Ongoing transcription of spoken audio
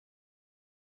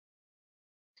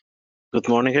Good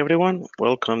morning, everyone.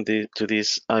 Welcome to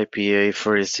this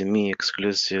IPA4SME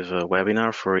exclusive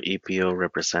webinar for EPO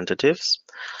representatives.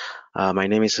 My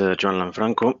name is John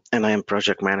Lanfranco, and I am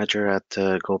project manager at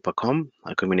GoPacom,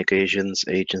 a communications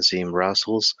agency in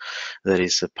Brussels that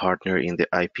is a partner in the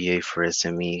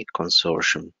IPA4SME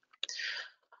consortium.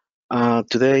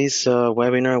 Today's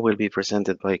webinar will be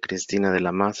presented by Cristina de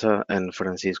la Maza and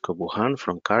Francisco Bujan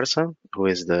from CARSA, who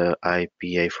is the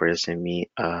IPA4SME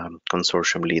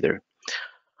consortium leader.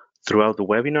 Throughout the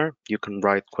webinar, you can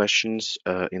write questions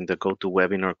in the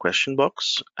GoToWebinar question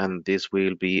box, and this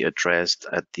will be addressed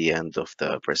at the end of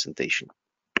the presentation.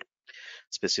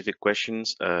 Specific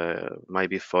questions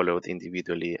might be followed up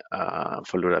individually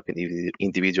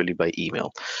by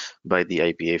email by the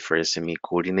IPA4SME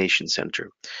Coordination Center.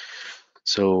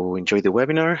 So enjoy the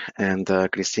webinar, and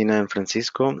Cristina and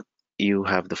Francisco, you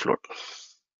have the floor.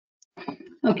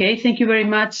 Okay, thank you very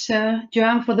much,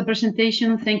 Joan, for the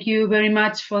presentation. Thank you very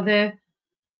much for the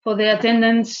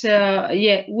attendance.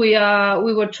 Yeah, we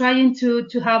were trying to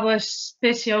have a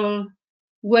special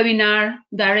webinar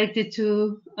directed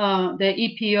to the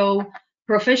EPO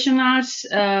professionals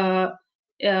for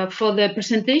the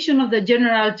presentation of the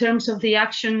general terms of the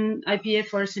action,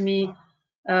 IPA4SME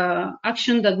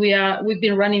action that we've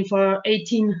been running for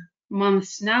 18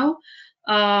 months now.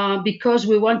 Because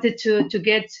we wanted to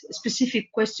get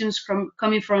specific questions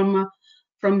coming from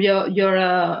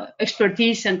your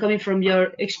expertise and coming from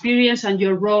your experience and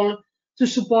your role to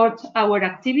support our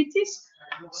activities.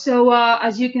 So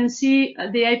as you can see,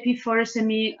 the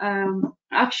IP4SME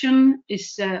action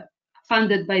is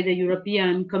funded by the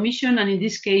European Commission, and in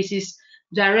this case is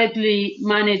directly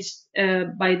managed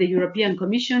by the European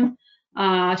Commission,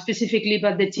 specifically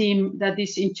by the team that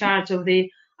is in charge of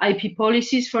the IP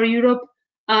policies for Europe.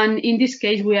 And in this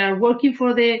case, we are working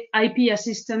for the IP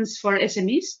assistance for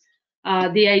SMEs.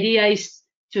 The idea is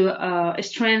to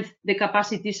strengthen the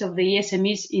capacities of the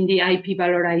SMEs in the IP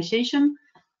valorization.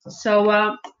 So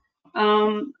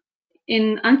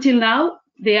until now,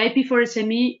 the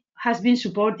IP4SME has been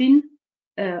supporting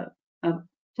a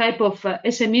type of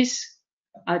SMEs,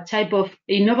 a type of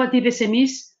innovative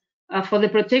SMEs for the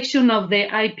protection of the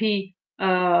IP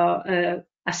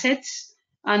assets.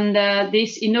 And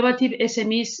these innovative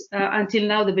SMEs, until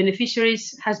now, the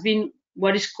beneficiaries has been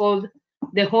what is called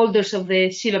the holders of the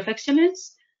Seal of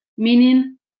Excellence,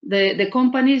 meaning the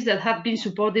companies that have been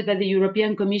supported by the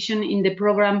European Commission in the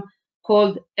program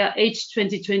called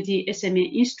H2020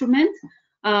 SME Instrument.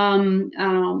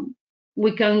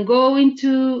 We can go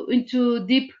into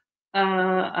deep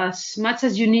as much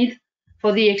as you need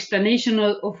for the explanation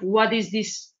of what is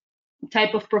this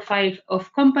type of profile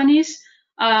of companies.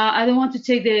 I don't want to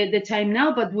take the time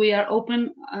now, but we are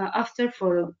open after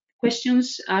for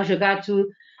questions as regard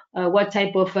to what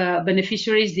type of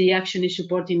beneficiaries the action is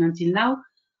supporting until now.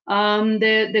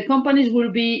 The companies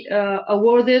will be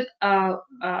awarded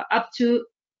up to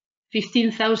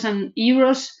 15,000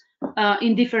 euros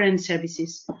in different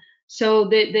services. So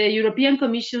the European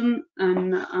Commission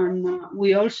and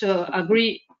we also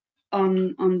agree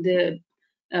on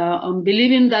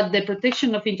believing that the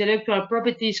protection of intellectual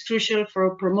property is crucial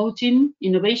for promoting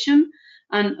innovation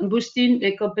and boosting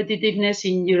the competitiveness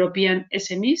in European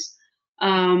SMEs.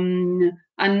 And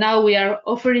now we are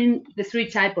offering the three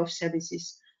types of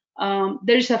services.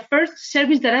 There is a first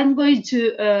service that I'm going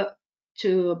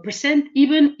to present,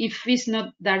 even if it's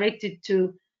not directed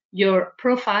to your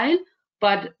profile,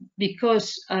 but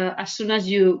because as soon as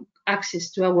you access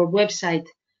to our website,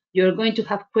 you're going to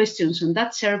have questions on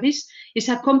that service. It's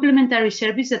a complementary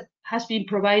service that has been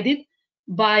provided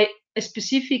by a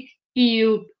specific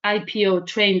EU IPO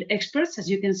trained experts, as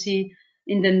you can see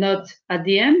in the note at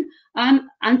the end. And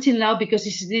until now, because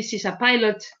this is a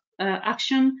pilot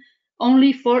action,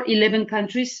 only for 11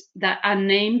 countries that are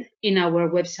named in our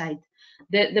website.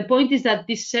 The point is that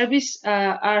this service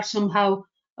are somehow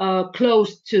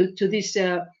close to these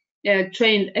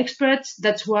trained experts.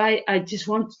 That's why I just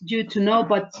want you to know,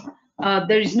 but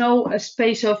there is no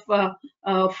space of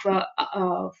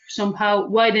somehow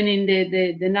widening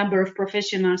the number of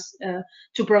professionals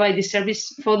to provide this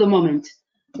service for the moment.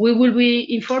 We will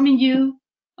be informing you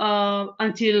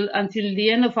until the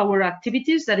end of our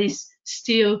activities. That is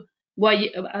still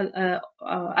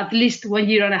at least 1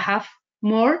 year and a half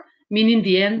more, meaning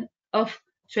the end of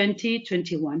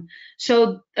 2021.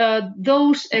 So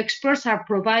those experts are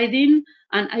providing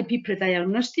an IP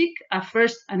pre-diagnostic, a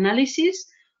first analysis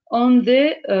on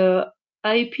the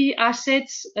IP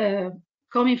assets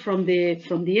coming from the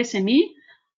SME,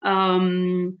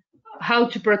 how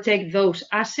to protect those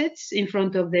assets in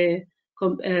front of the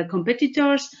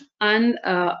competitors, and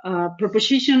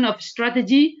proposition of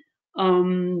strategy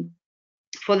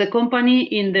for the company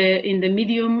in the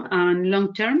medium and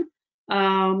long term.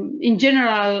 In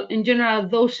general,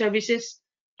 those services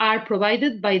are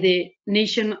provided by the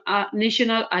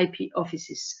national IP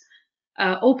offices.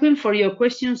 Open for your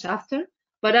questions after,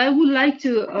 but I would like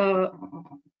to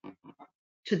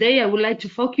today I would like to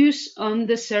focus on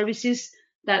the services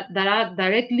that are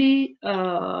directly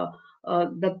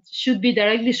that should be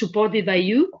directly supported by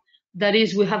you. That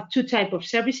is, we have two types of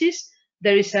services.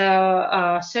 There is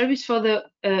a service for the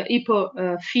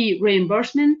EPO fee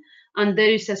reimbursement, and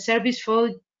there is a service for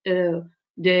the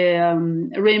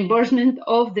reimbursement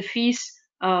of the fees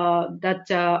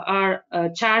that are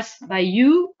charged by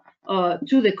you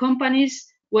to the companies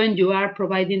when you are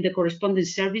providing the corresponding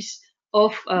service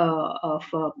of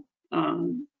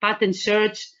patent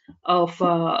search, of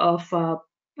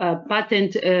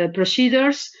patent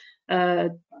procedures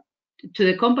to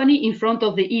the company in front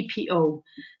of the EPO.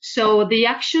 So the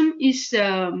action is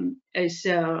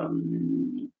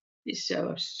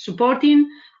supporting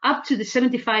up to the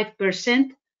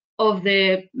 75% of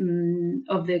the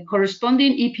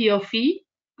corresponding EPO fee.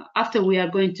 After we are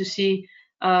going to see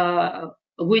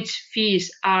which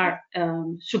fees are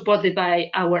supported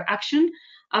by our action,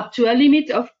 up to a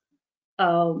limit of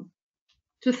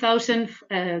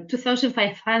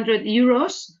 2,500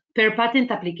 euros per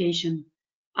patent application.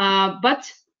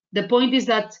 But the point is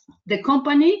that the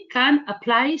company can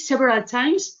apply several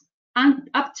times and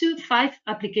up to 5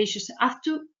 applications, up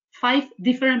to 5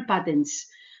 different patents.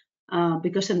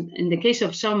 Because in the case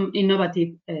of some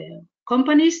innovative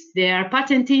companies, they are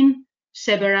patenting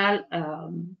several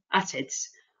assets.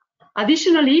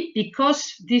 Additionally,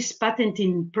 because this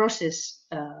patenting process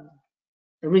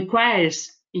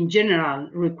in general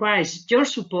requires your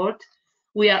support,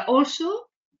 we are also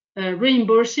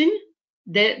reimbursing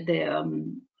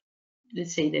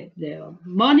let's say the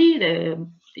money, the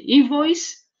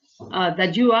invoice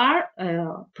that you are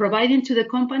providing to the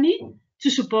company to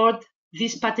support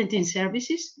these patenting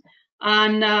services,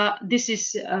 and this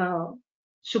is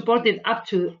supported up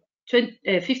to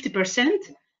 50%,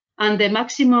 and the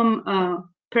maximum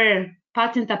per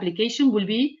patent application will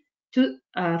be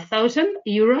 2,000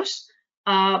 euros.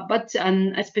 But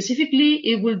specifically,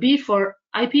 it will be for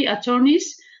IP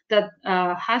attorneys that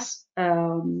has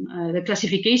the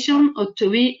classification to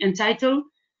be entitled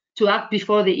to act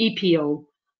before the EPO.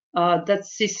 That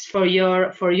is for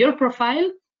your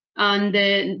profile, and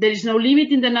there is no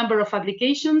limit in the number of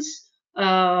applications.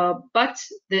 But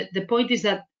the point is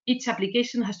that each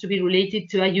application has to be related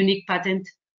to a unique patent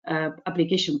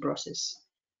application process.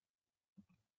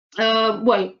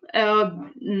 The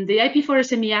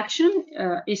IP4SME action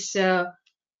is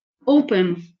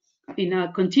open in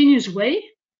a continuous way,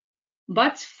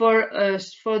 but for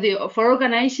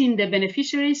organizing the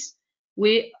beneficiaries,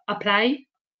 we apply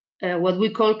what we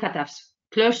call cutoffs,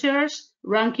 clusters,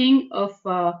 ranking of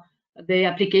the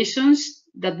applications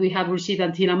that we have received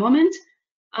until a moment,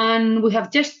 and we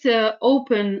have just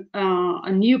opened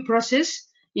a new process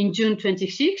in June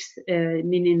 26th,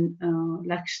 meaning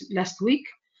last week.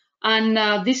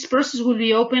 And this process will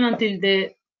be open until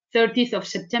the 30th of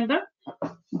September.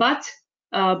 But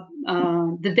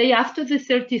the day after the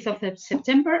 30th of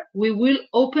September, we will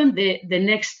open the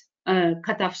next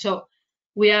cutoff. So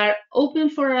we are open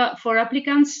for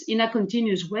applicants in a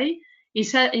continuous way.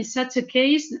 In such a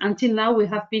case, until now, we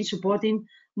have been supporting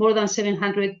more than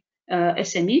 700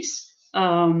 SMEs,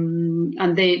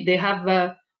 and they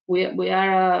have. We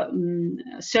are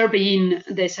surveying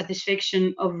the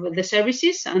satisfaction of the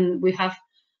services, and we have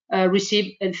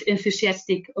received an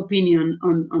enthusiastic opinion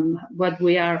on what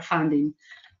we are funding.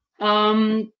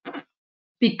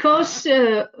 Because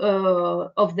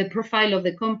of the profile of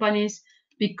the companies,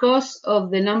 because of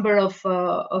the number of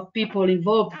people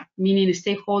involved, meaning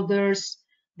stakeholders,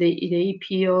 the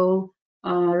EPO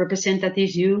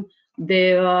representatives,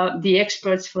 the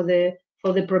experts for the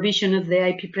provision of the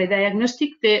IP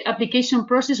pre-diagnostic, the application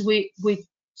process, we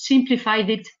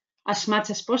simplified it as much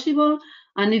as possible,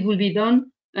 and it will be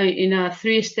done in a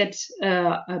 3 steps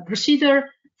procedure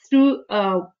through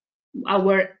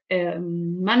our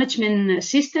management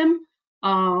system,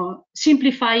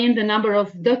 simplifying the number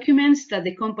of documents that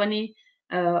the company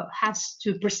has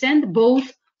to present,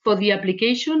 both for the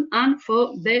application and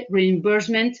for the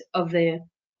reimbursement of the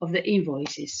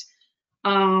invoices.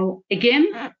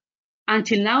 Again,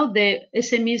 until now, the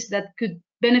SMEs that could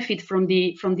benefit from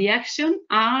the action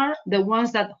are the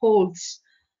ones that holds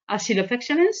a seal of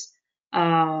excellence.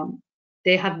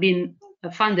 They have been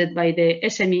funded by the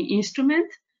SME instrument.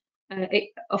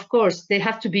 Of course, they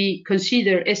have to be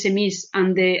considered SMEs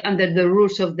under the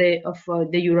rules of the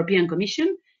European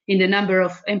Commission in the number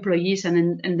of employees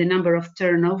and in the number of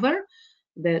turnover.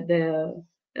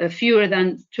 fewer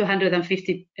than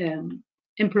 250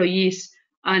 employees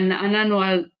and an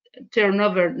annual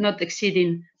turnover not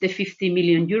exceeding the 50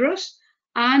 million euros.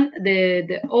 And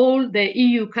all the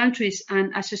EU countries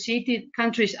and associated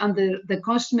countries under the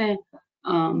COSME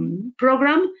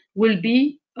program will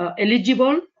be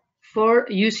eligible for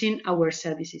using our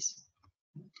services.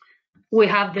 We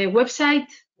have the website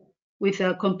with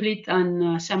complete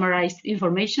and summarized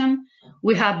information.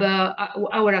 We have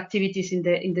our activities in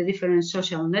the different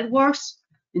social networks,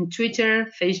 in Twitter,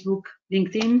 Facebook,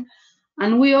 LinkedIn,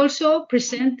 and we also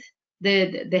present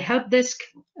the help desk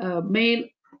mail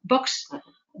box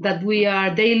that we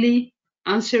are daily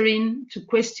answering to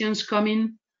questions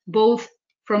coming both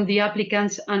from the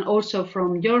applicants and also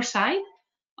from your side.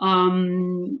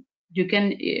 You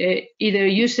can either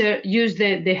use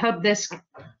the help desk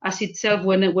as itself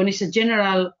when it's a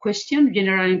general question,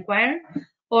 general inquiry,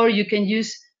 or you can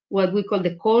use what we call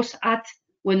the calls at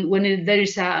when there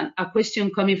is a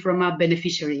question coming from a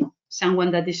beneficiary,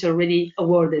 someone that is already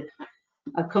awarded,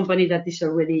 a company that is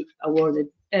already awarded.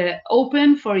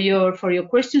 Open for your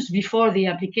questions before the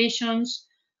applications,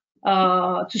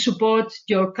 to support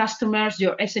your customers,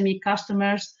 your SME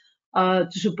customers, to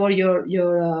support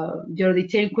your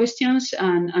detailed questions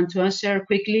and to answer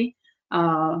quickly,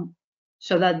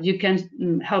 so that you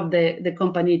can help the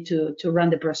company to run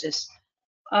the process.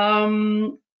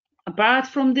 Apart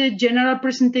from the general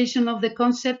presentation of the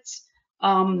concepts,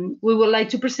 we would like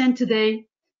to present today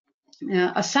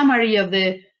a summary of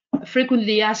the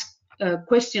frequently asked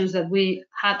questions that we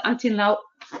had until now,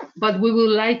 but we would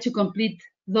like to complete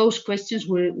those questions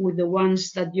with the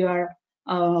ones that you are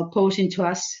posing to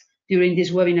us during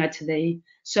this webinar today.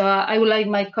 So I would like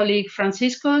my colleague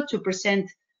Francisco to present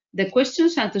the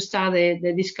questions and to start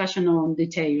the discussion on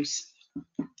details.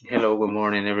 Hello, good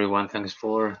morning, everyone. Thanks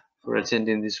for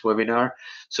attending this webinar.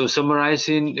 So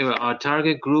summarizing, our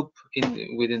target group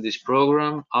within this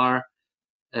program are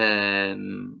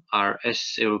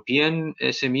European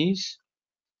SMEs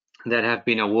that have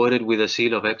been awarded with a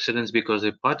seal of excellence because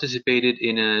they participated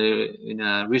in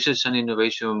a research and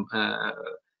innovation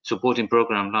supporting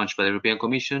program launched by the European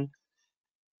Commission,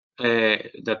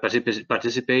 that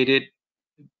participated,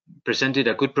 presented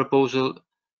a good proposal,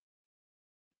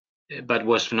 but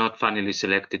was not finally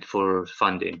selected for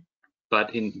funding.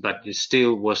 But it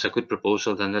still was a good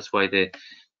proposal, and that's why the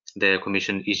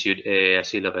Commission issued a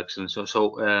seal of excellence.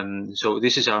 So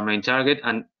this is our main target,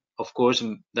 and of course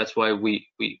that's why we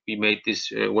made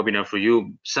this webinar for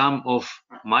you. Some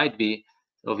might be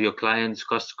of your clients,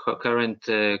 current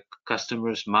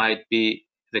customers, might be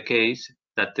the case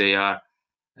that they are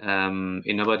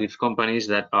innovative companies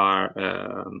that are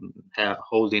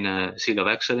holding a seal of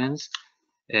excellence,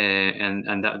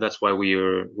 and that's why we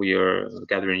are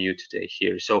gathering you today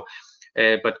here. So,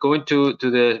 but going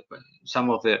to some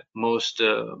of the most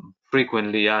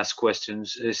frequently asked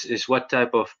questions is what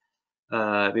type of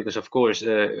because of course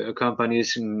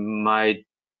companies might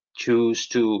choose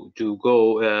to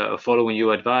go following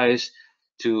your advice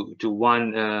to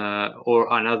one or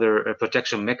another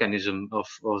protection mechanism of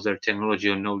their technology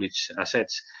or knowledge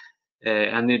assets,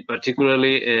 and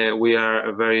particularly we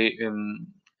are very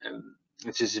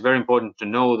it is very important to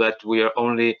know that we are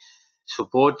only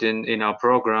supporting in our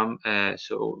program,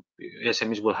 so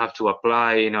SMEs will have to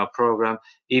apply in our program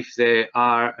if they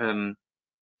are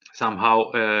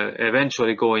somehow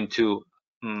eventually going to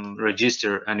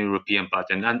register an European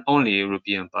patent, and only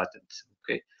European patents.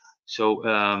 Okay, so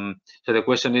so the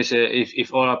question is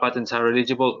if all our patents are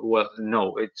eligible. Well,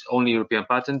 no, it's only European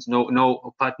patents. No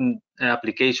patent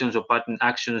applications or patent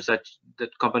actions that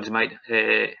companies might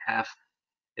have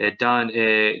done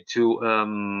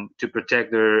to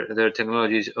protect their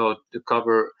technologies or to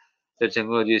cover their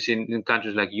technologies in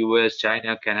countries like US,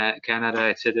 China, Canada,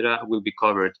 etc. will be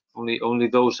covered. Only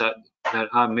those that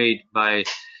are made by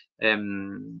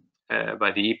the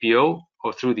EPO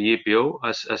or through the EPO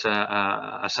as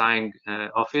a assigned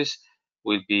office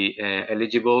will be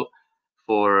eligible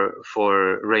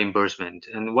for reimbursement.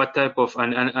 And what type of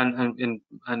and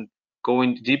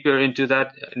going deeper into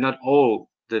that, not all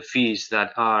the fees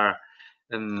that are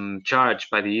charged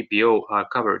by the EPO are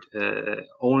covered.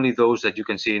 Only those that you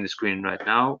can see in the screen right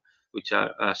now, which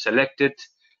are selected,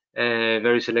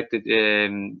 very selected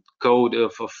code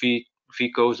of fee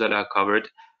codes that are covered,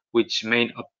 which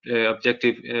main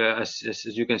objective, as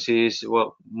you can see, is,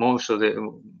 well, most of the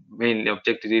main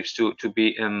objectives to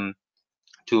be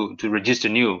to register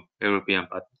new European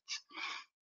patents.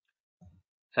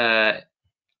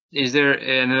 Is there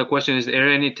another question? Is there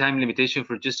any time limitation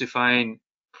for justifying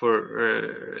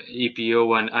for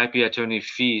EPO and IP attorney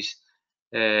fees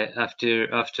after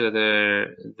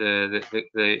the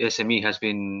SME has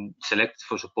been selected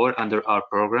for support under our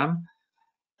program.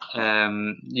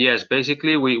 Yes,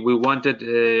 basically we wanted,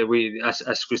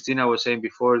 as Christina was saying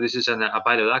before, this is a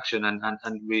pilot action,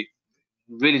 and we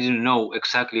really didn't know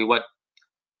exactly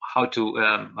how to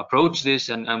approach this,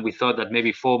 and we thought that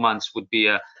maybe 4 months would be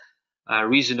a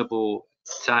reasonable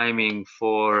timing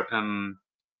for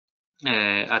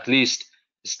at least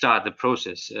start the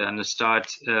process and start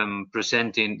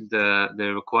presenting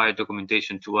the required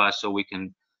documentation to us, so we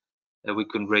can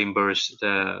reimburse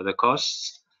the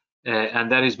costs.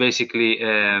 And that is basically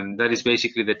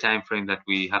the time frame that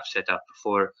we have set up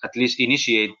for at least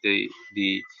initiate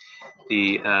the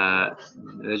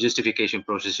justification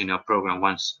process in our program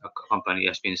once a company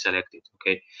has been selected.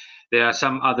 Okay, there are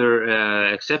some other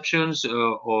exceptions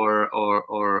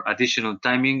or additional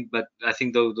timing, but I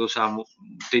think those are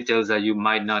details that you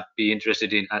might not be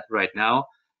interested in right now.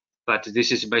 But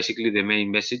this is basically the main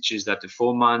message: is that the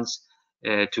 4 months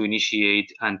to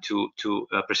initiate and to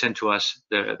present to us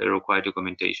the required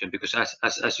documentation. Because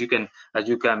as you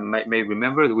may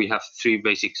remember, we have 3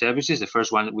 basic services. The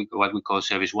first one, what we call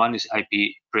service 1, is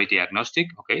IP pre-diagnostic.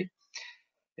 Okay,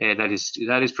 that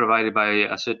is provided by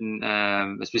a certain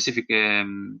specific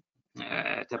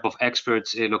type of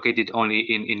experts located only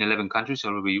in 11 countries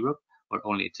all over Europe, or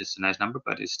only, it's just a nice number,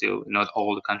 but it's still not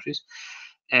all the countries.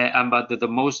 But the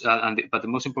most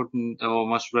important or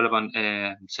most relevant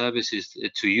services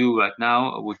to you right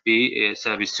now would be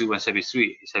service 2 and service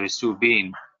 3. Service 2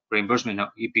 being reimbursement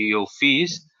of EPO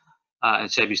fees, and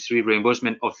service 3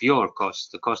 reimbursement of your costs,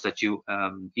 the cost that you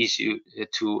issue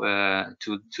to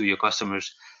your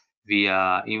customers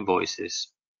via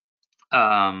invoices.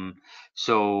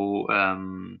 So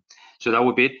that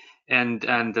would be it. And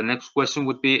the next question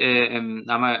would be, I'm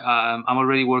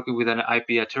already working with an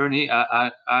IP attorney.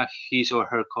 Are his or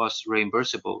her costs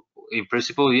reimbursable? In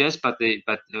principle, yes, but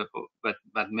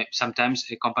sometimes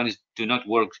companies do not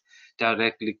work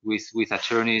directly with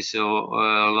attorneys or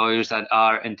lawyers that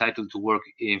are entitled to work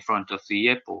in front of the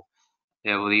EPO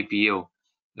or the EPO.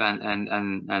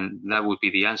 And that would be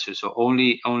the answer. So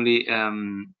only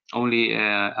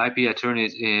IP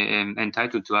attorneys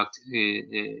entitled to act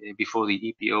before the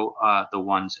EPO are the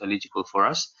ones eligible for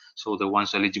us. So the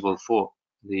ones eligible for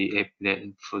the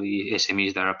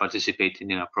SMEs that are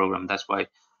participating in our program. That's why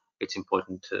it's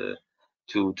important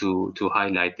to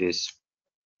highlight this.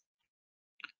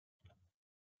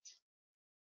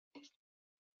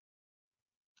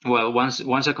 Well,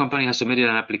 once a company has submitted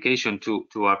an application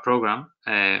to our program,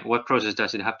 what process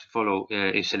does it have to follow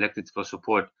if selected for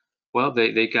support? Well,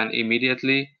 they can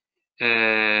immediately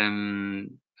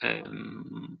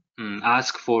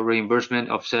ask for reimbursement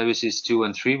of services 2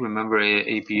 and 3. Remember,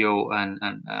 APO and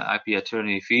IP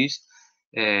attorney fees,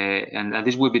 and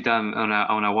this will be done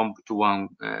on a one-to-one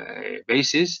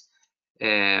basis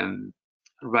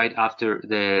right after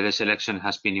the selection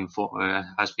has been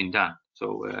done.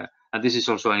 So. And this is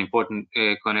also an important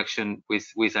connection with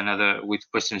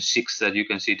question 6 that you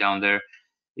can see down there.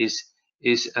 Is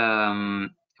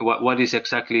what is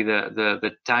exactly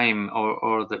the time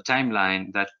or the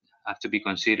timeline that have to be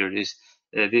considered? Is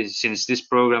since this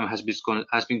program has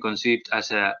been conceived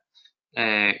as a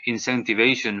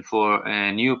incentivation for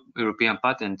new European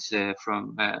patents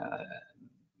from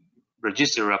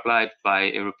register applied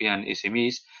by European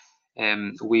SMEs.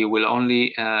 We will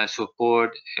only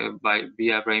support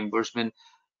via reimbursement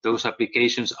those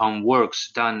applications on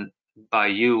works done by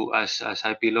you as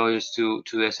IP lawyers to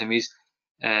the SMEs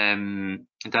done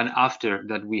after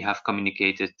that we have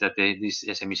communicated that these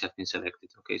SMEs have been selected.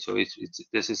 Okay, so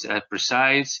this is a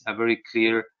precise, a very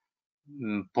clear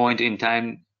point in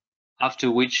time after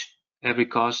which every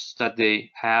cost that they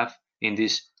have in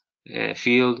this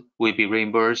field will be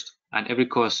reimbursed, and every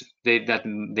cost that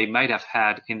they might have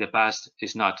had in the past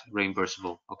is not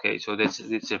reimbursable. Okay, so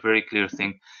it's a very clear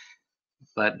thing,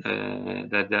 but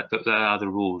that are the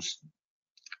rules.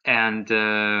 And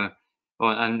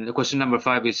question number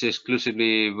 5 is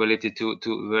exclusively related to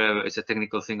it's a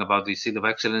technical thing about the Seal of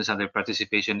Excellence and their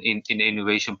participation in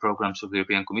innovation programs of the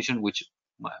European Commission, which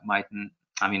might,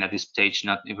 I mean, at this stage,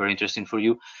 not very interesting for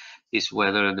you. Is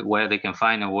where they can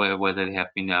find or whether they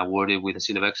have been awarded with a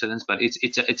Seal of Excellence, but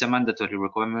it's a mandatory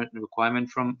requirement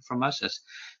from us.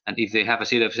 And if they have a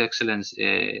Seal of Excellence,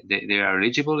 they are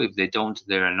eligible. If they don't,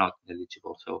 they are not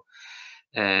eligible. So,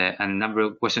 and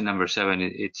question number 7,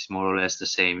 it's more or less the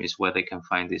same, is where they can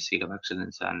find this Seal of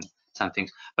Excellence and some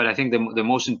things. But I think the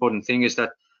most important thing is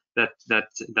that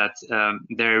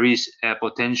there is a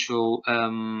potential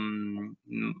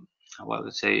well,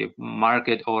 let's say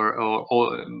market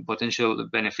or potential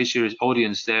beneficiaries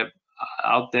audience there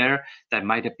out there that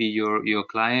might be your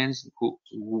clients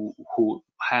who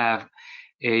have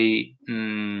a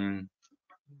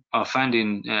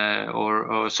funding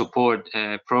or support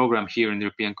program here in the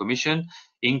European Commission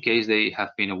in case they have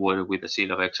been awarded with a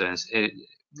seal of excellence.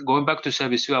 Going back to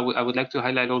service 2, I would like to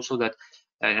highlight also that,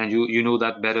 and you know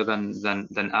that better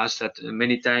than us, that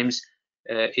many times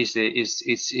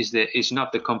it's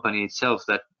not the company itself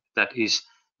that is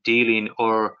dealing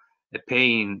or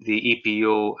paying the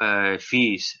EPO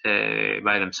fees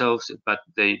by themselves, but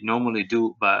they normally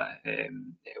do by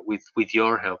with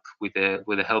your help, with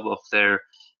the help of their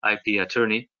IP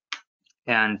attorney,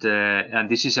 and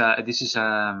this is a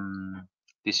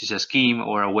scheme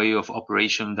or a way of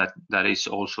operation that is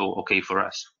also okay for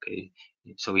us. Okay,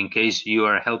 so in case you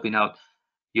are helping out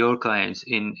your clients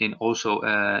in also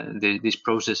this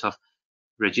process of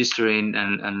registering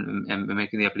and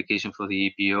making the application for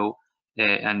the EPO,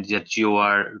 and that you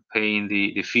are paying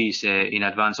the fees in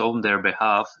advance on their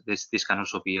behalf, this can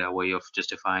also be a way of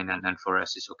justifying, and for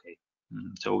us it's okay.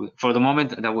 So for the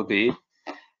moment that would be it,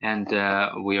 and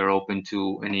we are open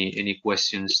to any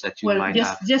questions that you might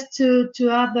have. Just to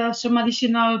add some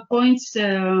additional points.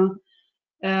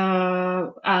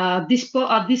 At this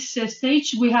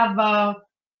stage, we have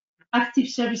active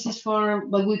services for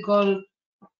what we call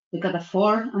the Cata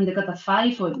 4 and the Cata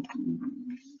 5,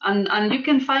 and you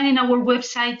can find in our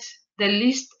website the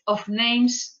list of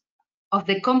names of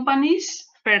the companies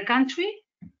per country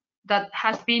that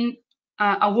has been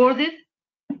awarded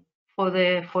for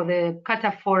the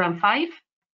Cata 4 and 5.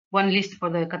 One list for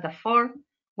the Cata 4,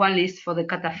 one list for the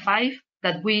Cata 5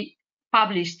 that we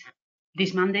published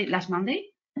last Monday.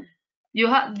 You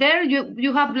have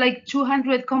like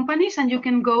 200 companies, and you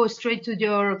can go straight to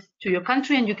your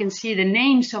country, and you can see the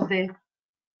names of the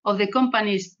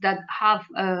companies that have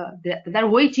that are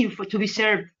waiting to be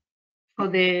served for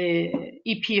the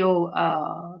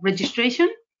EPO registration.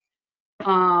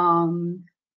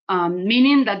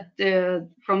 Meaning that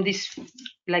from these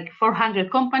like 400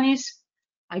 companies,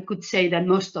 I could say that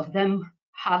most of them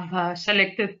have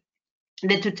selected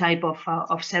the two type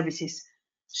of services.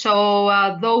 So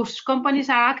those companies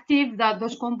are active. That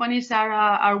those companies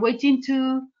are waiting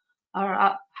to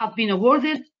have been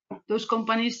awarded. Those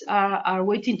companies are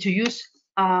waiting to use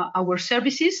our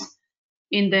services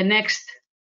in the next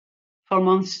 4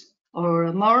 months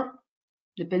or more,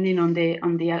 depending on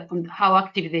how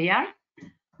active they are.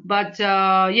 But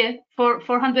yeah,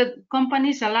 400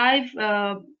 companies alive,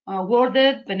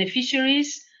 awarded,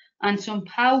 beneficiaries, and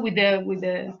somehow with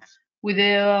the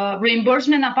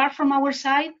reimbursement apart from our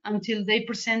side until they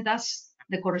present us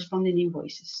the corresponding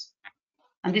invoices.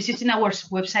 And this is in our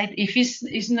website. If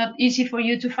it's not easy for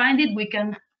you to find it, we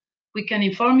can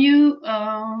inform you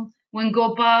when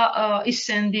GOPA is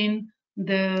sending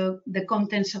the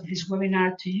contents of this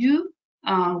webinar to you.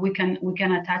 We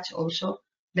can attach also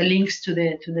the links to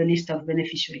the list of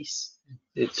beneficiaries.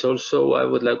 It's also, I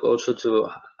would like also to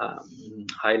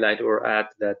highlight or add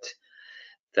that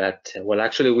well,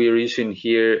 actually we're using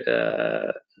here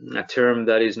a term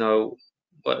that is now,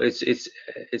 well,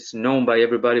 it's known by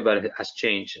everybody, but it has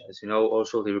changed. As you know,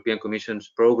 also the European Commission's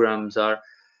programs are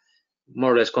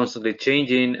more or less constantly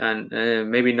changing, and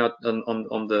maybe not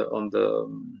on the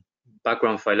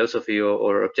background philosophy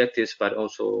or objectives, but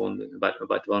also on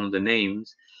the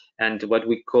names. And what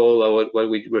we call, or what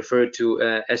we refer to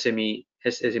SME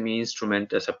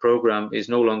instrument as a program is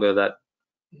no longer that.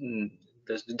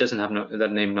 It doesn't have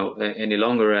that name any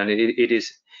longer, and it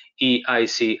is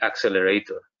EIC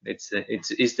Accelerator. It's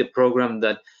the program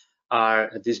that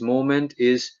at this moment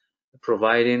is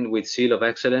providing with seal of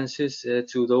excellences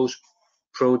to those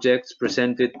projects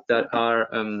presented that are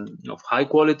of high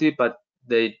quality, but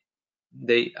they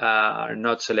are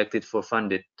not selected for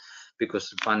funded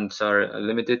because funds are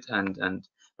limited,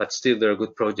 but still they're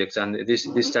good projects, and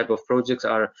this type of projects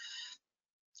are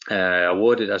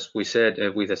awarded, as we said,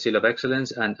 with a seal of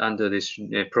excellence, and under this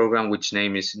program, which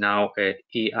name is now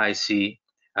EIC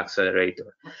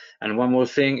Accelerator. And one more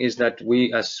thing is that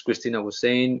we, as Christina was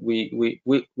saying, we're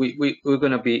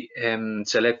going to be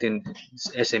selecting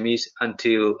SMEs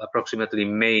until approximately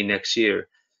May next year.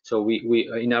 So we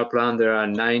in our plan there are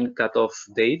 9 cutoff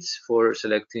dates for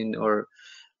selecting or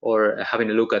having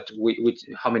a look at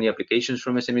how many applications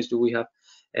from SMEs do we have.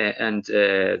 And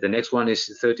the next one is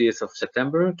 30th of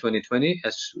September 2020,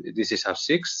 as this is our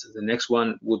 6th. The next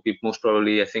one would be most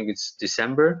probably, I think it's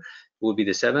December, will be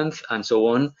the 7th, and so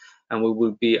on. And we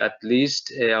will be at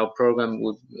least, our program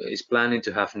is planning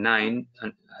to have 9,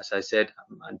 and as I said,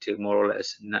 until more or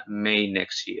less May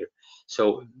next year.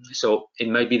 So it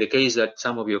might be the case that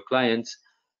some of your clients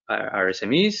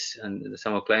SMEs, and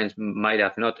some of clients might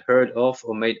have not heard of,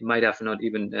 or might have not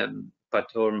even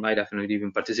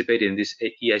participated in this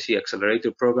EIC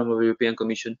Accelerator program of the European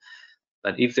Commission.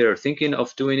 But if they're thinking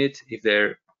of doing it, if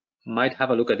they might have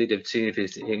a look at it and see if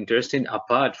it's interesting,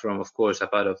 apart from, of course, a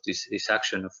part of this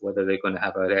action of whether they're going to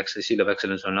have a seal of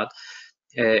excellence or not,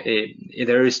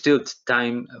 there is still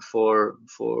time for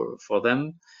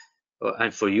them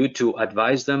and for you to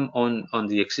advise them on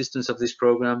the existence of this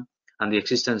program and the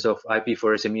existence of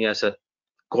IP4SME as a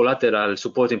collateral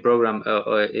supporting program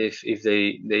if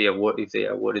they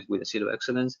awarded with a seal of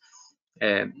excellence.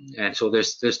 And so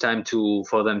there's time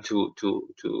for them to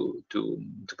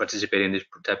participate in this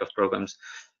type of programs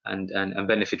and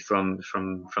benefit from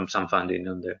some funding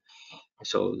on there.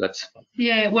 So that's,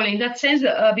 yeah, well, in that sense,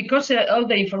 because all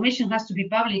the information has to be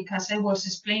public, as I was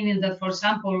explaining, that, for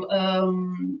example,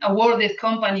 awarded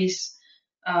companies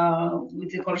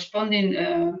with the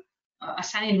corresponding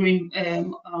assigning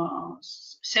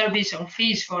service or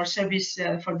fees for service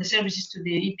for the services to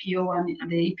the EPO and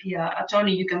the EPA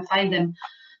attorney, you can find them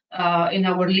in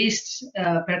our lists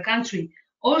per country.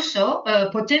 Also,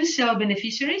 potential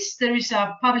beneficiaries, there is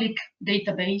a public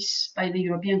database by the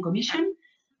European Commission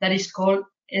that is called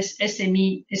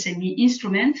SME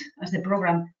instrument, as the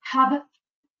program HUB,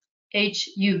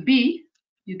 H-U-B.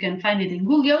 You can find it in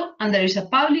Google, and there is a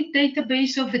public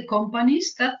database of the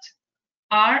companies that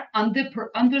are under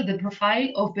the profile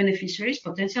of beneficiaries,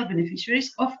 potential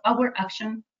beneficiaries of our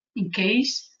action. In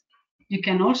case you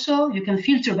can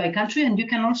filter by country, and you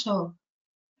can also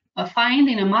find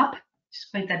in a map. It's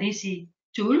quite an easy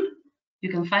tool. You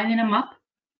can find in a map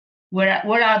where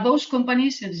are those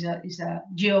companies. Is a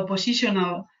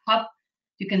geopositional hub.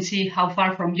 You can see how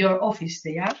far from your office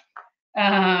they are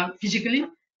physically.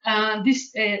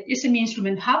 This SME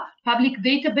instrument hub, public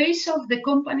database of the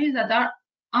companies that are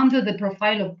under the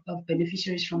profile of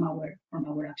beneficiaries from our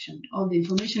action. All the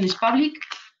information is public.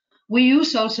 We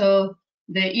use also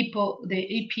the EPO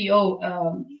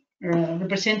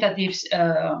representatives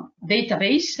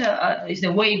database is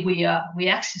the way we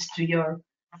access to your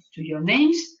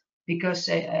names, because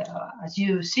as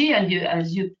you see and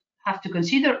as you have to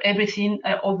consider, everything,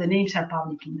 all the names are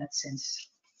public in that sense.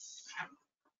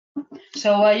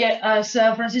 So yeah, as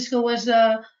Francisco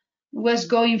was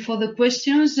going for the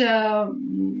questions,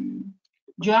 Joan,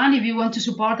 if you want to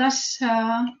support us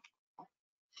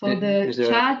for the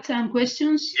chat and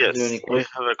questions. Yes, we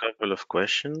have a couple of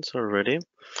questions already.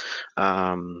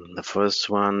 The first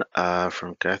one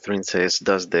from Catherine says,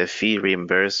 does the fee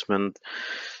reimbursement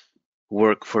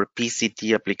work for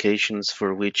PCT applications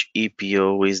for which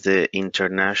EPO is the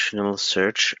International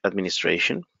Search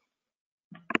Administration?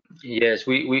 Yes,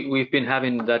 we've been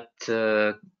having that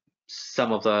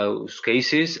some of those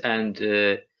cases, and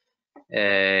the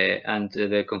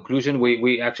conclusion,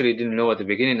 we actually didn't know at the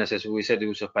beginning. As we said, it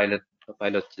was a pilot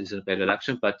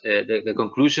action, but the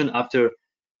conclusion after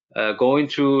going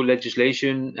through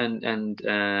legislation and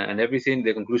everything,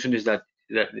 the conclusion is that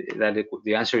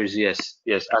the answer is yes.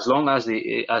 As long as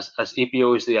as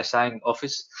EPO is the assigned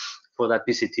office for that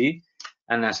PCT,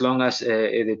 and as long as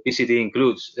the PCT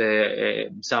includes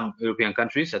some European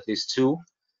countries, at least 2,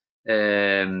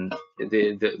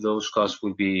 those costs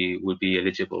will be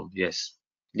eligible. Yes.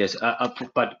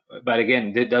 But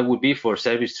again, that would be for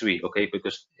service 3, okay?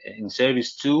 Because in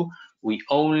service 2, we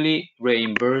only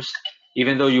reimburse,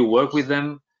 even though you work with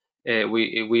them,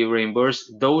 we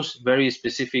reimburse those very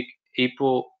specific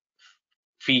EPO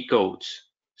fee codes.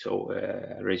 So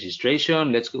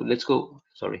registration. Let's go.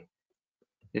 Sorry.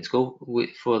 Let's go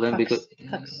for them, fax, because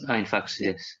fax. In fact,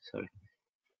 yes. Sorry.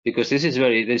 Because this is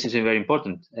very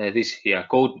important. This here,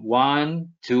 code 1,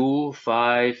 2,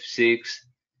 5, 6,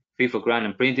 fee for grant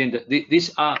and printing.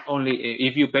 These are only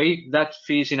if you pay that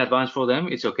fees in advance for them,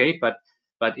 it's okay. But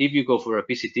if you go for a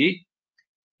PCT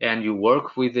and you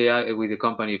work with the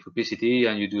company for PCT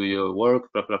and you do your work,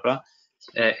 blah blah blah,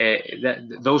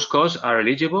 those costs are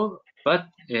eligible, but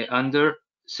under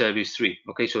service 3.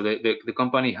 Okay, so the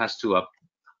company has to have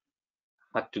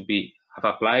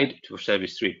applied to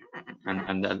service 3,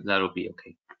 and that'll be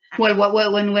okay. Well,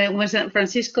 when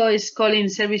Francisco is calling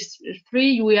service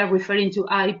 3, we are referring to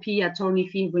IP attorney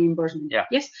fee reimbursement. Yeah.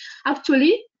 Yes,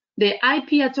 actually, the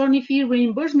IP attorney fee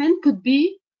reimbursement could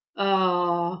be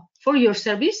for your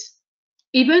service,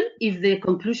 even if the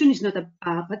conclusion is not a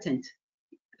patent.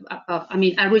 I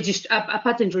mean, a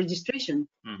patent registration.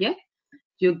 Yeah,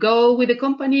 you go with the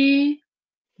company,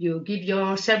 you give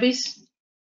your service.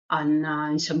 And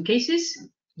in some cases,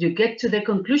 you get to the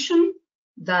conclusion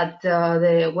that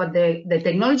the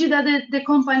technology that the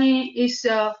company is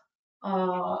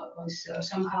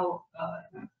somehow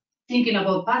thinking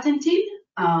about patenting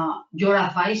your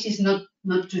advice is not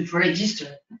to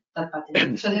register that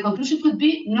patent. So the conclusion would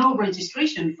be no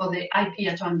registration for the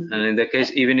IP attorney. And in that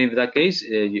case, even in that case,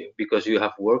 because you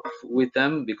have worked with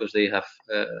them, because they have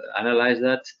analyzed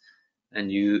that, and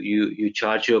you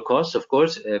charge your costs, of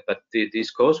course, but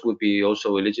these costs would be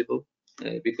also eligible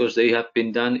because they have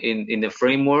been done in the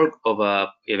framework of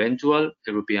a eventual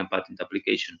European patent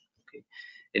application. Okay,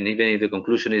 and even if the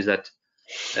conclusion is that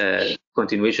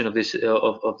continuation of this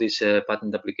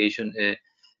patent application,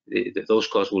 those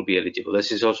costs will be eligible.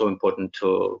 This is also important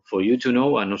for you to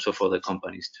know, and also for the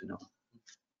companies to know.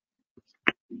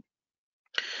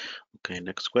 Okay,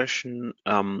 next question.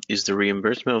 Is the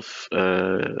reimbursement of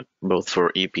both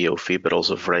for EPO fee but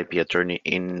also for IP attorney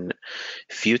in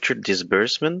future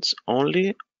disbursements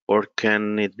only, or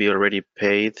can it be already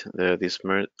paid?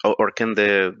 Or can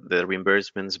the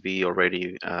reimbursements be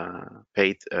already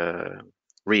paid,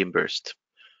 reimbursed?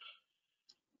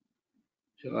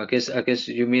 So I guess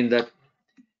you mean that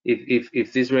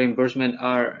if this reimbursement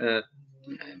are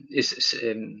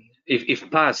if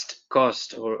past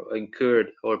cost or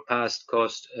incurred or past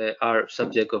costs are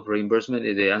subject of reimbursement,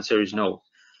 the answer is no.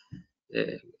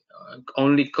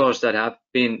 Only costs that have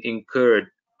been incurred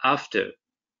after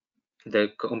the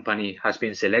company has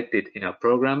been selected in a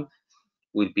program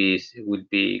will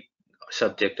be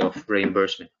subject of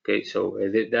reimbursement. Okay, so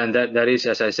and that is,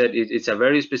 as I said, it's a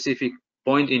very specific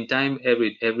point in time.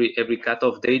 Every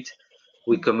cutoff date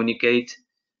we communicate.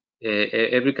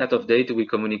 Every cutoff date we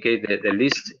communicate the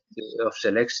list of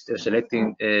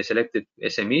selected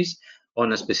SMEs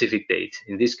on a specific date.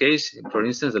 In this case, for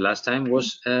instance, the last time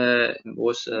was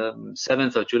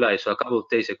 7th of July, so a couple of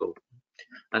days ago.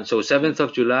 And so 7th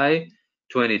of July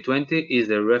 2020 is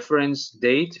the reference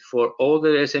date for all the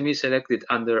SMEs selected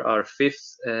under our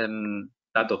 5th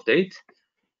cutoff date.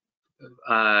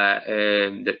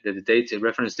 The date,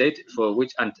 reference date for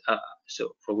which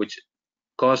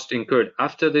cost incurred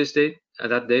after this date,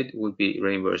 that date will be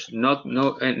reimbursed. Not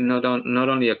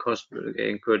only a cost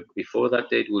incurred before that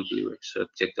date will be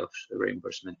subject of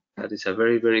reimbursement. That is a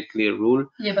very, very clear rule.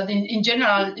 Yeah, but in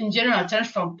general terms,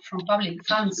 from public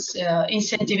funds,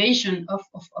 incentivization of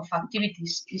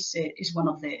activities is one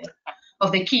of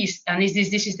the keys, and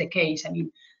this is the case. I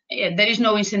mean, there is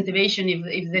no incentivization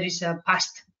if there is a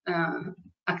past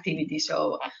activity.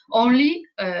 So only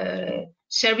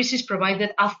services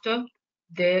provided after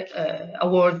the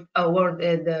award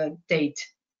the date.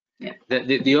 Yeah.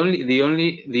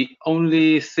 The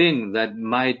only thing that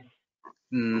might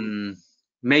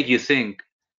make you think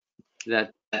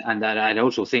that, and that I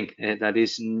also think that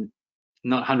is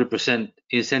not 100%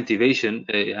 incentivization.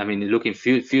 I mean, looking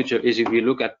future is if you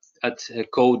look at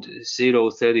code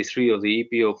 033 of the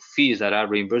EPO fees that are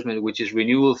reimbursement, which is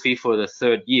renewal fee for the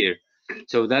 3rd year.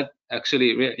 So that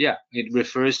actually, it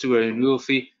refers to a renewal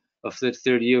fee of the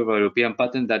 3rd year of a European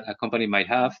patent that a company might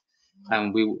have,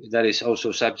 and that is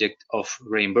also subject of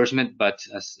reimbursement. But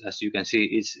as you can see,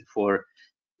 it's for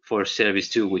service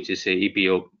 2, which is a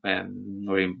EPO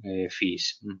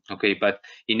fees. Okay, but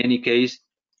in any case,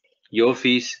 your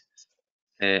fees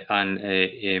and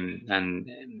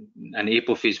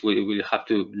EPO fees will have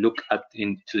to look at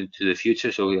into the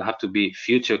future. So it have to be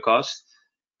future costs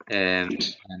and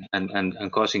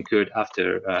costs incurred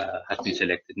after has been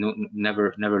selected. No,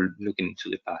 never looking into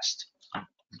the past.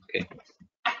 Okay.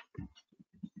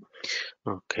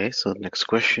 Okay, so next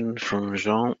question from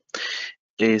Jean.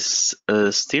 Is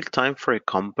still time for a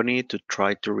company to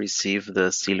try to receive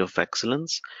the Seal of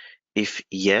Excellence? If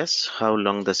yes, how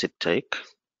long does it take?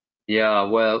 Yeah,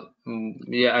 well,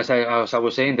 yeah, as I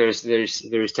was saying, there is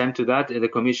time to that. The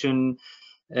Commission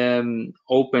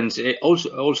opens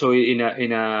also in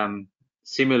a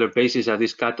similar basis at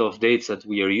these cutoff dates that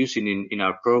we are using in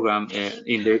our program.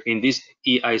 In this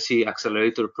EIC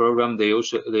accelerator program, they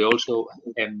also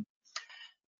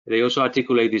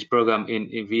articulate this program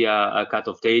via a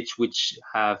cutoff dates, which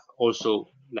have also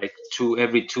like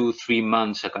every 2-3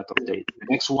 months a cutoff date. The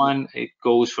next one, it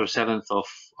goes for 7th of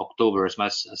October, as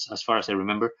far as I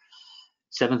remember.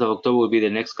 7th of October will be the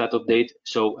next cutoff date.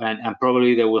 So and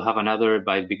probably they will have another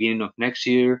by the beginning of next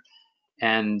year.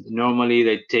 And normally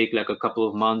they take like a couple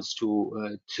of months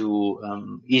to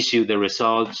issue the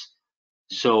results.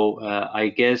 So I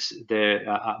guess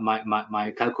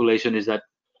my calculation is that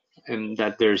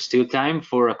there's still time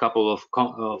for a couple of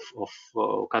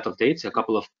cutoff dates, a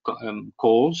couple of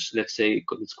calls, let's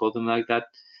call them like that,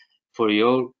 for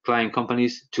your client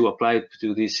companies to apply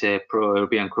to this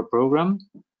European program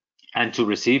and to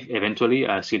receive eventually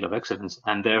a Seal of Excellence,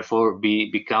 and therefore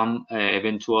become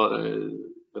eventual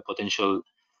potential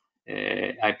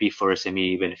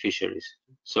IP4SME beneficiaries.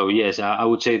 So yes, I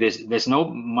would say there's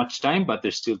not much time, but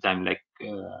there's still time, like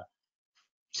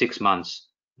 6 months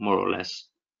more or less.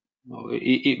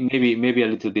 Maybe a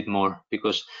little bit more,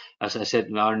 because as I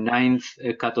said, our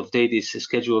 9th cutoff date is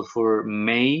scheduled for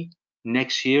May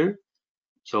next year,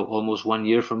 so almost 1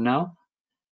 year from now.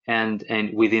 And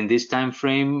within this time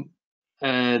frame,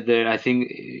 I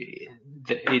think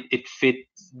it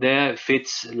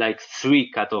fits like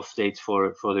 3 cutoff dates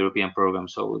for the European program.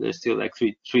 So there's still like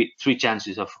three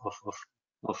chances of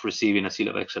receiving a seal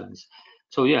of excellence.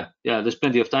 So yeah, there's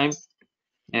plenty of time.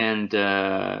 And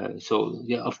so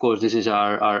yeah, of course, this is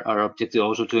our objective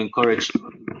also, to encourage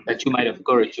that you might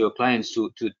encourage your clients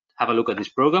to have a look at this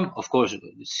program, of course,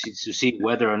 to see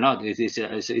whether or not it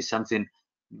is something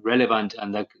relevant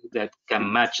and that can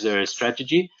match their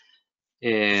strategy,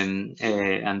 and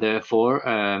therefore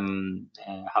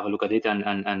have a look at it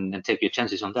and take your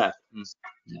chances on that.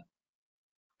 Yeah.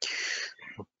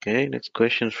 Okay, next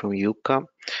question from Yuka.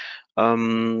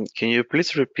 Can you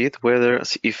please repeat whether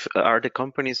if are the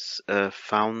companies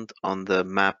found on the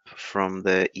map from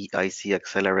the EIC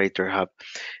Accelerator Hub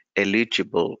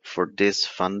eligible for this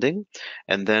funding?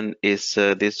 And then is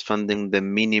this funding the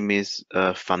minimis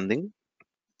funding?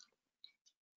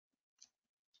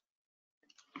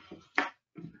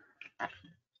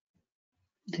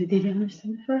 Did you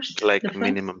understand the first? Like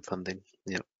minimum funding,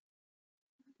 yeah.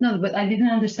 No, but I didn't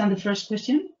understand the first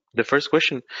question. The first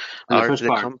question, are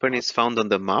the companies found on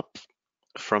the map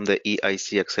from the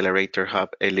EIC Accelerator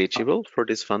Hub eligible for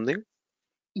this funding?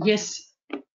 Yes.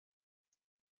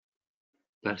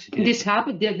 This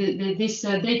hub, this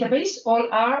database, all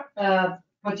are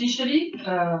potentially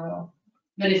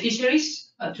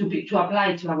beneficiaries to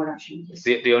apply to our action. Yes.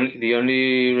 The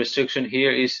only restriction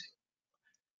here is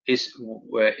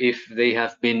if they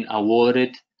have been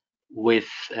awarded with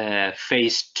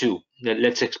phase 2.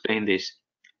 Let's explain this.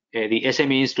 The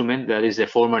SME instrument, that is the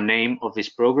former name of this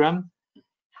program,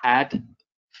 had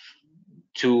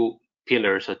 2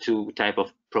 pillars or 2 type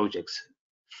of projects: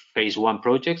 phase 1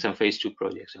 projects and phase 2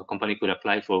 projects. A company could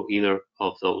apply for either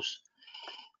of those.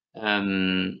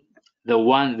 The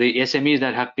SMEs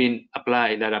that have been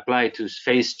applied to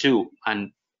phase 2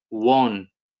 and won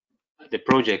the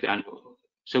project and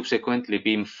subsequently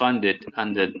being funded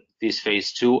under this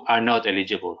phase 2 are not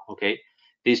eligible. Okay,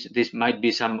 this might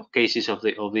be some cases of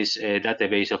this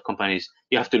database of companies.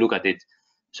 You have to look at it.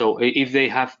 So if they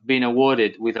have been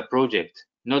awarded with a project,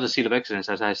 not a seal of excellence,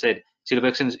 as I said, seal of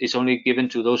excellence is only given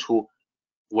to those who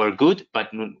were good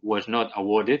but was not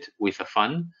awarded with a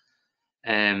fund.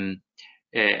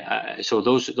 So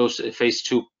those phase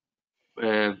 2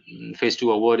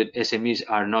 awarded SMEs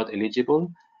are not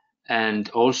eligible. And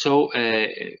also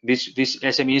this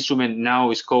SME instrument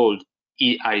now is called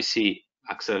EIC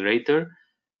Accelerator,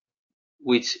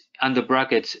 which under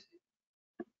brackets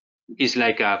is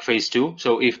like a phase 2.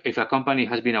 So if a company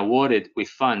has been awarded with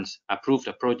funds, approved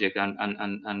a project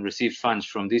and received funds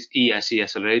from this EIC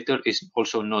Accelerator, is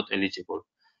also not eligible.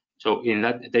 So in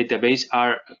that database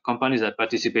are companies that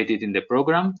participated in the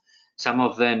program. Some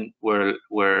of them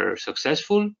were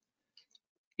successful.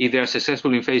 If they are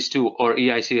successful in phase 2 or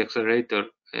EIC Accelerator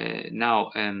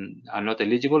now are not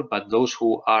eligible, but those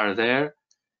who are there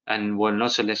and were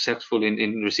not successful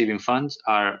in receiving funds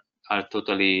are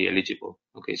totally eligible.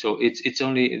 Okay, so it's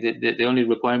only the only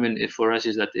requirement for us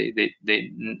is that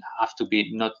they have to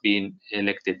be not being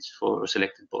elected or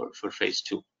selected for phase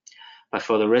 2. But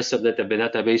for the rest of the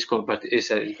database,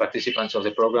 participants of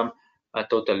the program are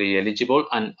totally eligible,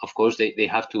 and of course they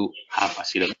have to have a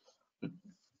seal.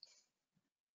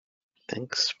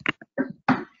 Thanks.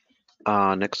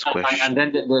 Next question. And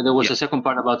then there was a second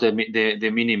part about the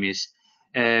minimis.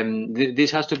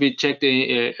 This has to be checked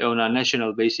on a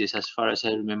national basis, as far as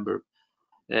I remember,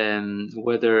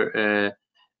 whether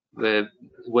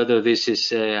this is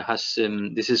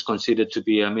this is considered to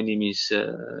be a minimis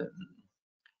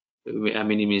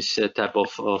type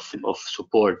of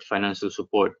support, financial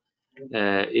support.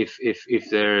 If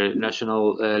their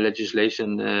national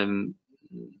legislation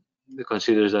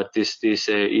considers that this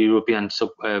European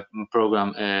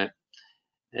program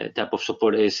type of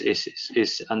support is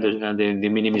under the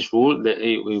minimis rule, that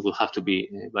it will have to be.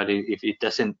 But if it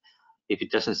doesn't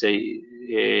say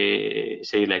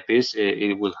like this,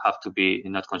 it will have to be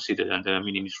not considered under a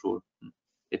minimis rule.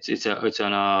 It's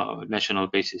on a national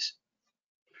basis.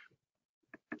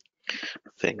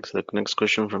 Thanks. The next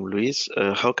question from Luis.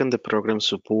 How can the program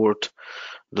support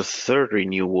the 3rd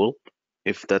renewal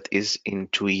if that is in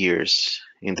 2 years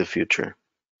in the future?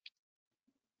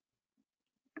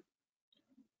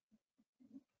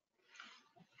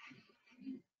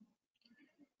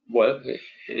 Well,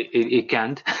 it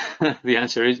can't. The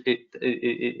answer is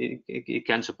it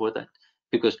can support that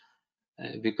because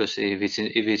if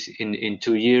it's in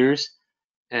 2 years,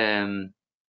 you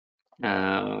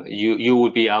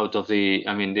would be out of the.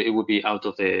 I mean, it would be out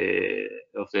of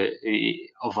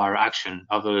our action,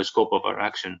 out of the scope of our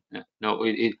action. No,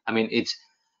 I mean,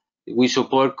 we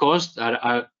support costs that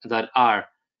are.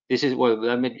 This is well.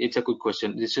 I mean, it's a good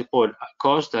question. We support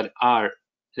costs that are,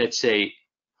 let's say,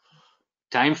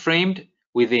 time framed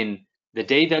within the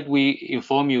day that we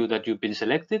inform you that you've been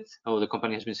selected or the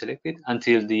company has been selected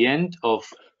until the end of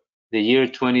the year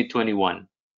 2021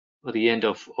 or the end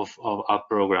of our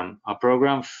program. Our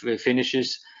program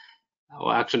finishes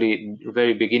actually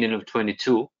very beginning of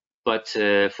 22, but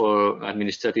for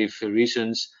administrative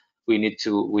reasons we need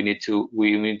to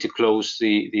close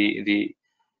the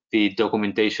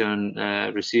documentation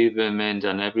receivement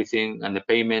and everything and the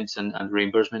payments and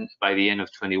reimbursement by the end of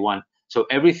 21. So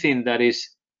everything that is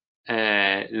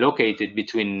located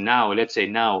between now, let's say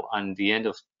now and the end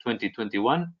of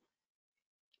 2021,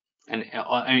 and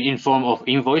in form of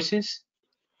invoices,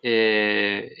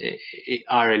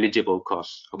 are eligible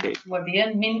costs. Okay. Well, the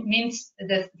end means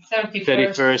the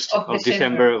 31st of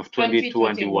December of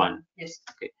 2021. Yes.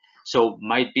 Okay. So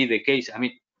might be the case. I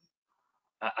mean,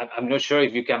 I'm not sure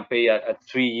if you can pay a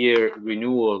 3-year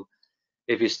renewal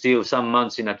if it's still some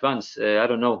months in advance. I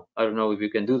don't know if you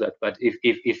can do that. But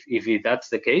if that's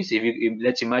the case, if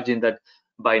let's imagine that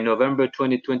by November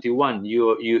 2021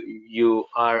 you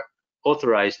are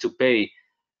authorized to pay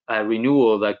a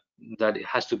renewal that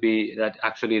has to be, that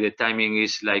actually the timing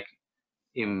is like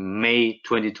in May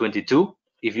 2022.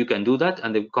 If you can do that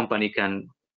and the company can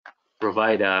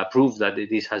provide a proof that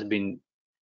this has been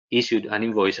issued an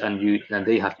invoice and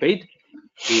they have paid,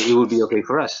 it would be okay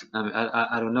for us.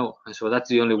 I don't know. So that's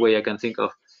the only way I can think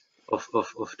of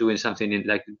doing something in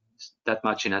like that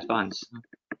much in advance.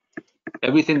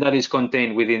 Everything that is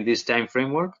contained within this time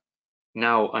framework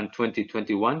now and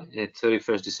 2021,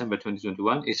 31st December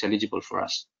 2021, is eligible for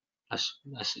us as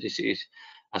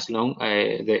long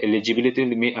the eligibility.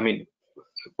 I mean,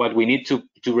 what we need to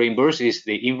reimburse is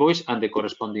the invoice and the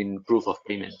corresponding proof of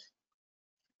payment.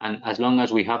 And as long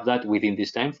as we have that within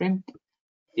this time frame,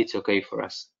 it's okay for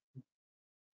us.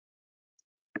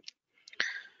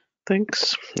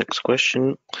 Thanks. Next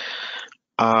question.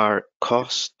 Are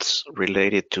costs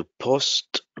related to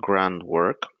post-grant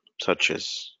work, such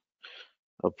as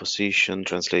opposition,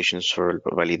 translations for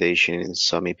validation in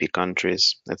some EP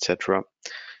countries, etc.,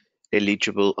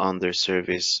 eligible under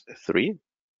Service 3?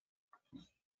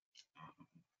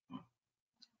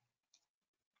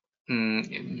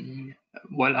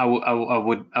 Well, I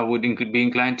would be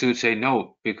inclined to say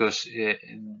no, because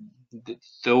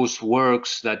those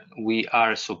works that we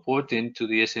are supporting to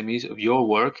the SMEs of your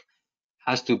work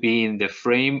has to be in the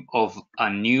frame of a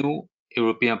new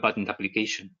European patent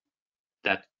application.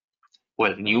 That,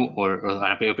 well, new or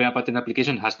a European patent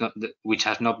application which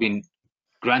has not been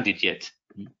granted yet.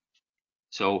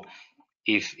 So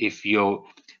if the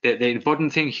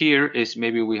important thing here is,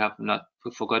 maybe we have not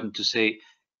forgotten to say,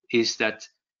 is that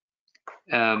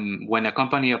when a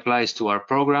company applies to our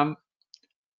program,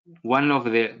 one of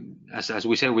the, as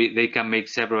we said, they can make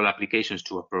several applications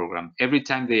to a program. Every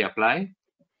time they apply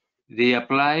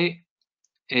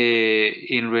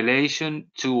in relation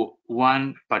to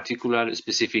one particular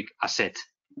specific asset,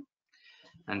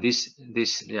 and this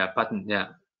patent,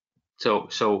 so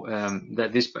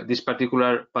that this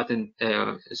particular patent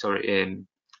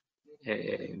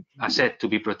asset to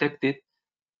be protected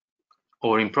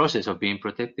or in process of being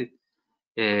protected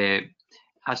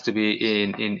has to be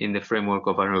in the framework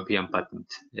of a European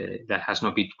patent that has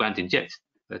not been granted yet.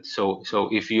 But so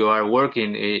if you are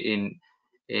working in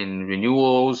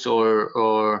renewals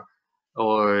or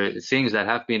things that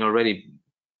have been already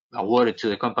awarded to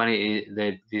the company,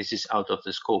 that this is out of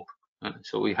the scope.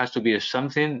 So it has to be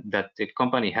something that the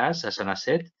company has as an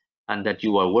asset, and that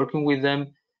you are working with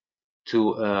them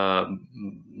to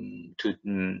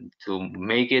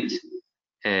make it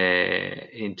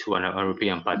into an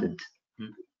European patent.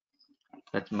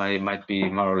 That might be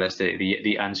more or less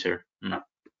the answer.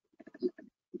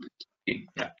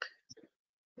 Yeah.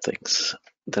 Thanks.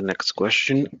 The next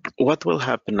question. What will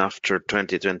happen after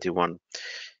 2021?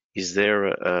 Is there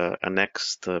a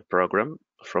next program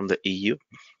from the EU?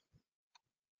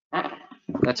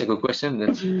 That's a good question.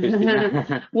 That's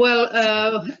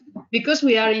well, because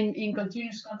we are in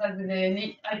continuous contact with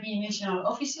the IP national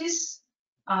offices,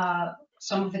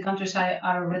 some of the countries are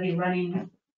already running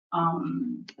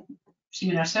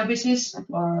similar services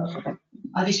or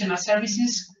additional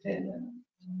services,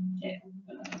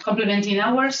 complementing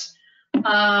ours.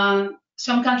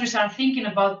 some countries are thinking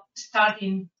about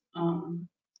starting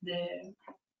the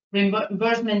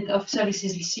reimbursement of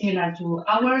services similar to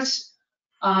ours.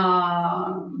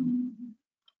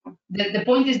 The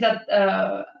point is that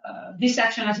this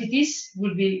action, as it is,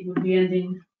 will be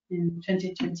ending in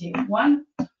 2021,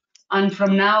 and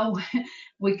from now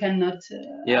we cannot.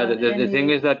 The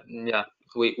thing is that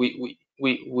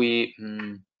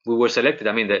we were selected.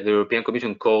 I mean, the European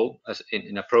Commission called us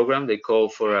in a program. They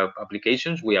called for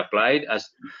applications. We applied as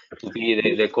to be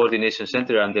the coordination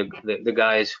center and the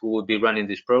guys who would be running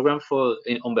this program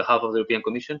on behalf of the European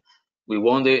Commission. We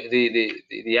won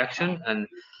the action,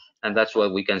 and that's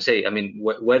what we can say. I mean,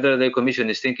 whether the Commission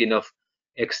is thinking of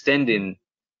extending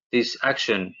this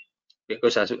action,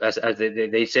 because as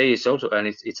they say, it's also, and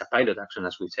it's a pilot action,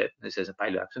 as we said. This is a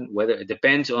pilot action. Whether it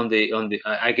depends on the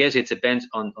I guess it depends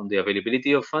on the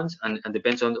availability of funds and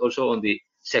depends also on the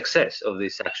success of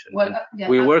this action. Well,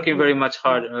 we're working very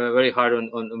hard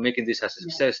on making this a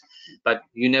success, but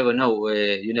you never know.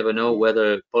 You never know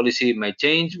whether policy might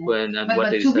change when and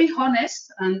what. But to be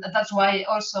honest, and that's why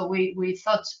also we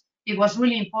thought it was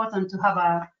really important to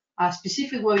have a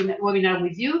specific webinar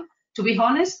with you. To be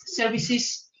honest,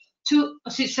 services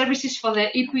for the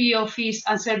EPO fees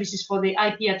and services for the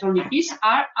IP attorney fees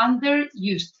are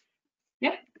underused.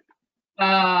 Yeah.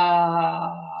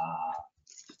 I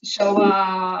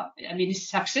mean, it's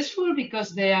successful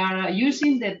because they are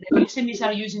using the SMEs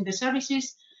are using the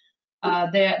services.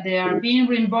 They are being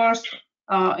reimbursed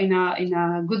in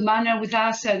a good manner with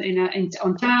us and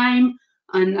on time,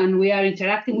 and we are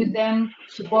interacting with them,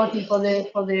 supporting for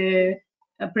the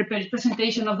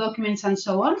presentation of documents and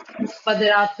so on. But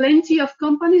there are plenty of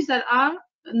companies that are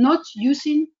not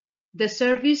using the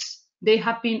service they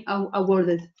have been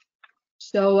awarded.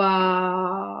 So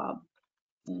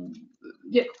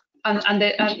yeah, and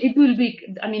it will be.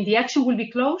 I mean, the action will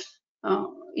be closed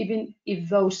even if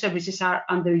those services are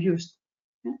underused.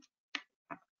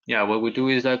 Yeah, what we do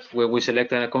is that when we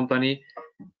select a company,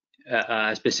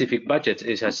 a specific budget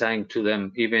is assigned to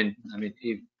them. Even, I mean,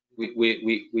 if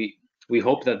we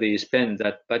hope that they spend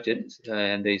that budget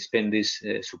and they spend this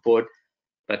support.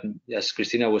 But as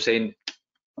Cristina was saying,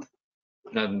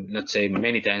 not say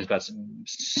many times, but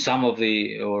some of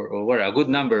or a good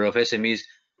number of SMEs,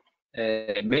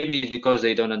 maybe because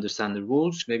they don't understand the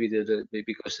rules, maybe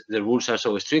because the rules are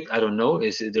so strict. I don't know.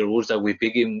 Is the rules that we've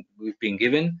been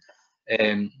given,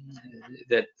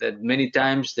 that many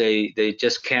times they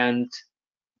just can't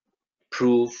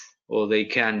prove or they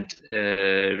can't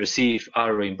receive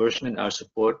our reimbursement, our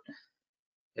support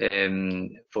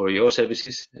for your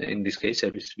services, in this case,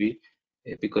 Service B,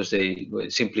 because they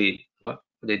simply, I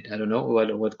don't know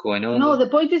what's going on. No, the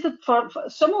point is that for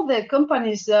some of the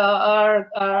companies are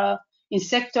in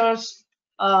sectors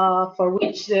for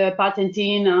which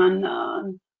patenting and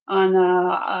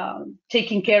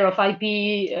taking care of IP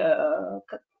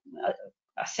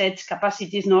assets,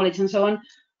 capacities, knowledge, and so on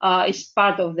is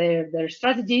part of their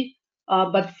strategy.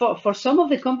 But for some of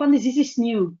the companies, this is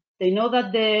new. They know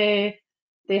that they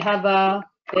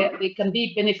can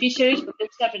be beneficiaries,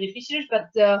 potential beneficiaries, but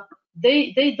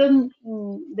they don't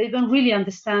really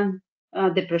understand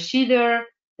the procedure,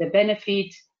 the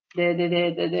benefit,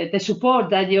 the support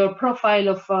that your profile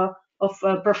of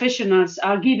professionals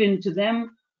are giving to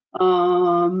them.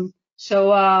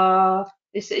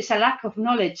 It's a lack of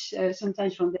knowledge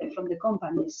sometimes from the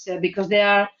companies because they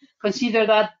are considered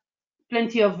that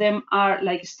plenty of them are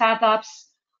like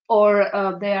startups, or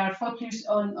they are focused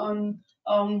on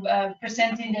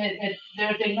presenting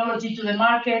their technology to the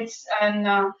markets, and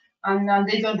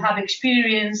they don't have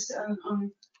experience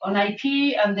on IP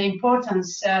and the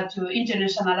importance to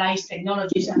internationalize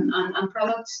technologies and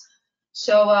products.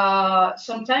 So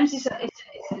sometimes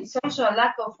it's also a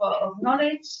lack of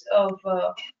knowledge of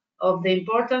the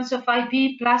importance of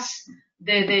IP, plus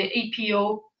the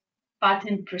EPO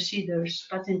patenting procedures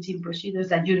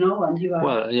that you know and you are.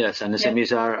 Well, yes, and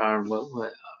SMEs are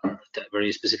a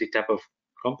very specific type of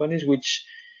companies, which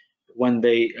when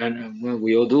they, and well,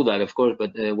 we all do that, of course,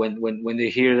 but when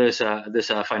they hear there's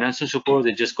a financial support,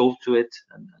 they just go to it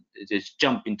and they just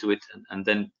jump into it, and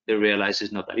then they realize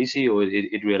it's not that easy, or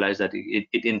it realize that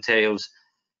it entails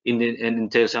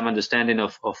some understanding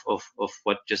of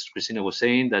what just Cristina was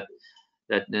saying, that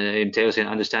entails an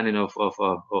understanding of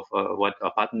what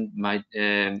a patent might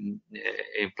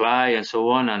imply and so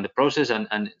on, and the process,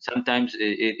 and sometimes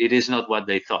it is not what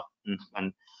they thought,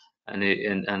 and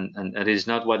it is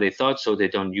not what they thought, so they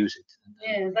don't use it.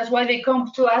 Yeah, that's why they come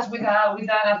to us with an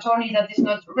attorney that is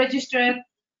not registered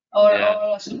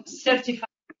or certified,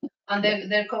 and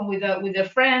they come with their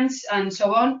friends and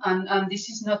so on, and this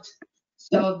is not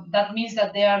So that means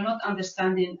that they are not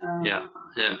understanding Yeah.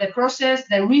 the process,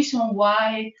 the reason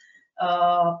why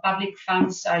public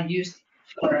funds are used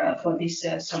for this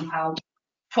somehow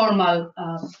formal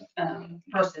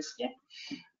process. Yeah.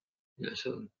 Yeah.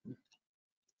 So,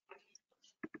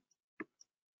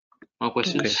 more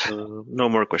questions? Okay, so no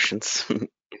more questions.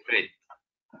 Great.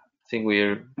 I think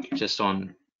we're just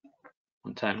on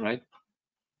time, right?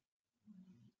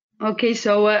 Okay,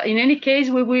 so in any case,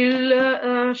 we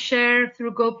will share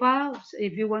through GoPal.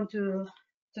 If you want to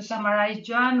summarize,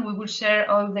 Joan, we will share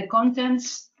all the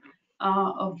contents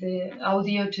of the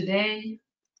audio today.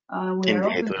 We are Indeed,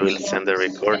 open we to will send a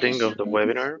recording of the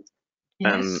webinar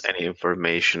and Yes. any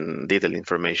information, detailed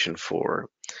information for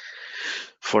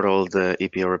all the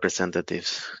EPO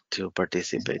representatives to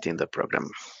participate in the program.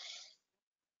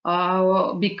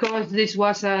 Because this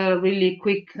was a really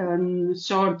quick and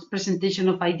short presentation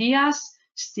of ideas,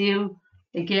 still,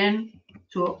 again,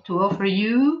 to offer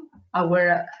you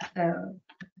our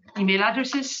email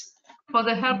addresses for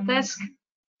the help desk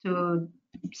to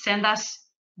send us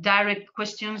direct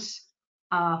questions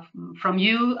from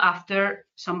you after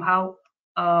somehow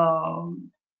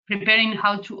preparing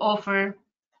how to offer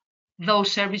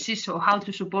those services or how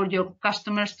to support your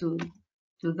customers to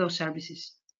those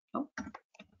services. Oh.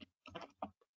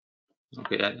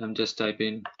 Okay, I'm just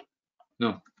typing.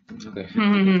 No. Okay.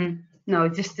 No,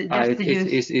 just to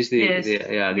use. It's the Yes,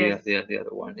 the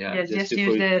other one. Yeah. Yes, just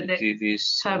use the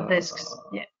this help desks.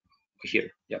 Yeah.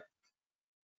 Here. Yeah.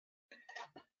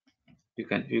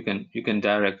 You can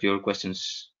direct your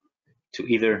questions to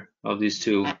either of these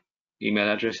two email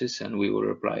addresses, and we will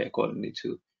reply accordingly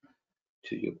to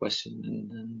your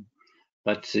question.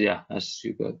 But yeah, as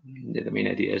you got, the main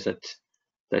idea is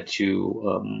that you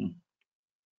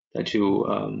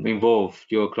involve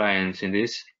your clients in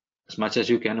this as much as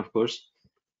you can, of course,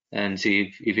 and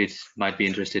see if it might be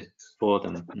interested for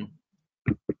them.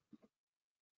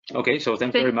 Okay, so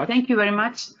thanks very much. Thank you very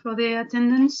much for the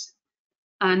attendance,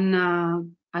 and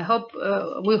I hope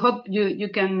we hope you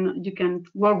can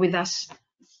work with us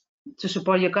to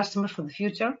support your customers for the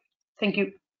future. Thank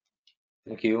you.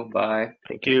 Thank you. Bye.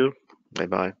 Thank you.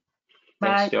 Bye-bye.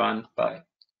 Thanks, Joan. Bye.